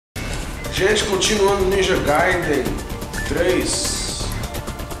Gente, continuando Ninja Gaiden 3.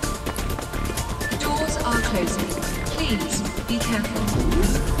 Doors are closing. Please be careful.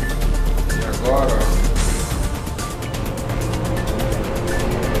 E agora?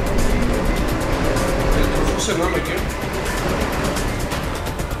 Tá funcionando aqui.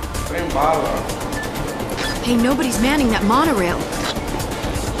 Trem bala. Hey, nobody's manning that monorail.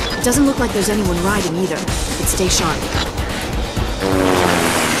 It doesn't look like there's anyone riding either. But stay sharp.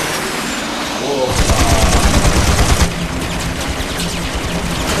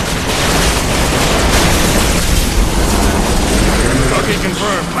 Target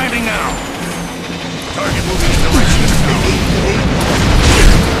confirmed. Landing now. Target moving in direction of town.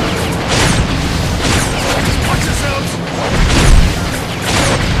 Watch yourselves.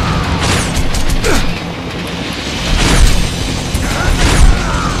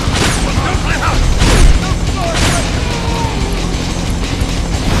 Don't let up.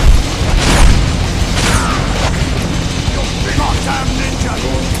 Big time ninja.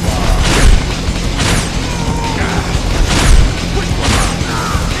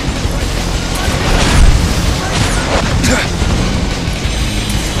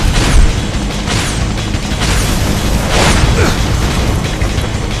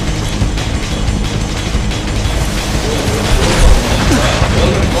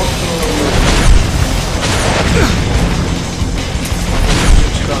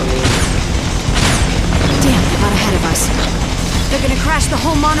 Crash the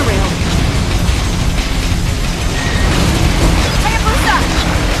whole monorail. Hayabusa!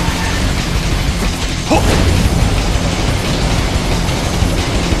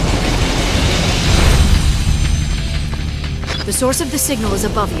 The source of the signal is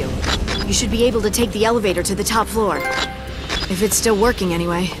above you. You should be able to take the elevator to the top floor. If it's still working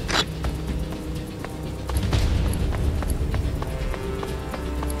anyway.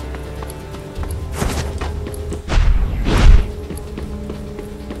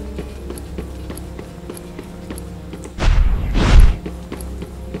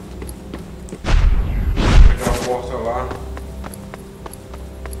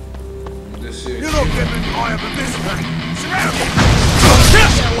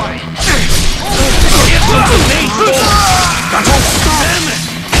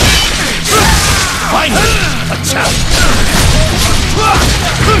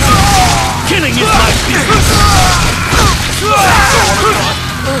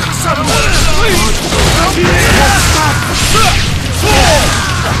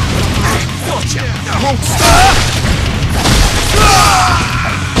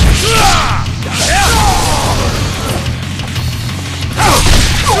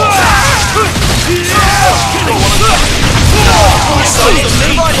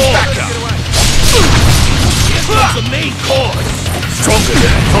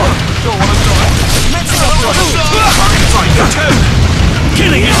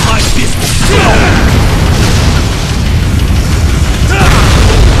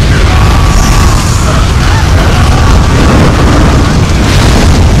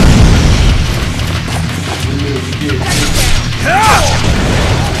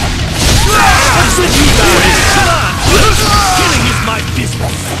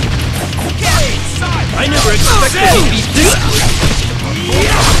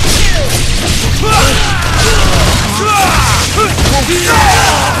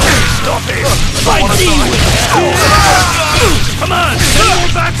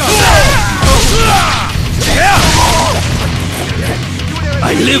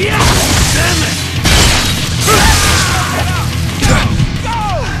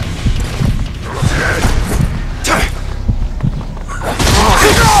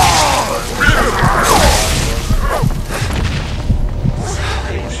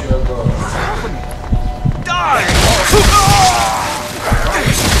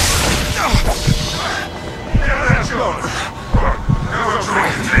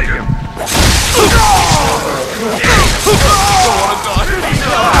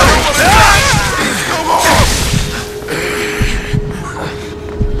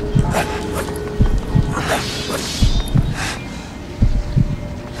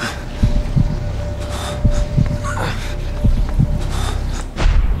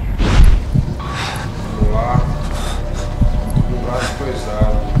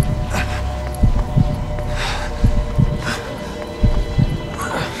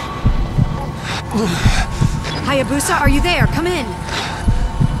 Hayabusa, are you there? Come in.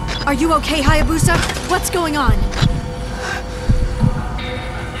 Are you okay, Hayabusa? What's going on?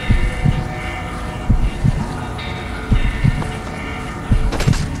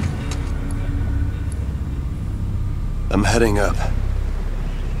 I'm heading up.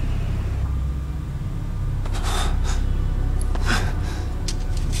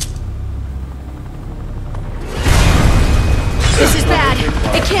 This is bad.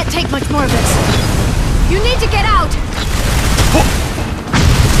 It can't take much more of this. You need to get out!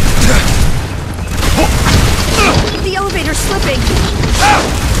 The elevator's slipping.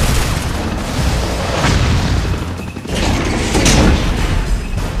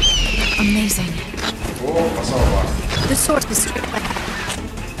 Amazing. Opa, salvar. The source is...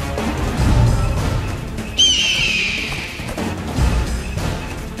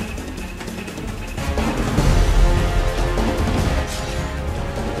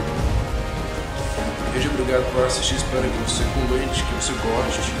 Obrigado por assistir, espero que você comente, que você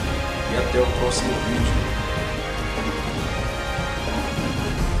goste e até o próximo vídeo.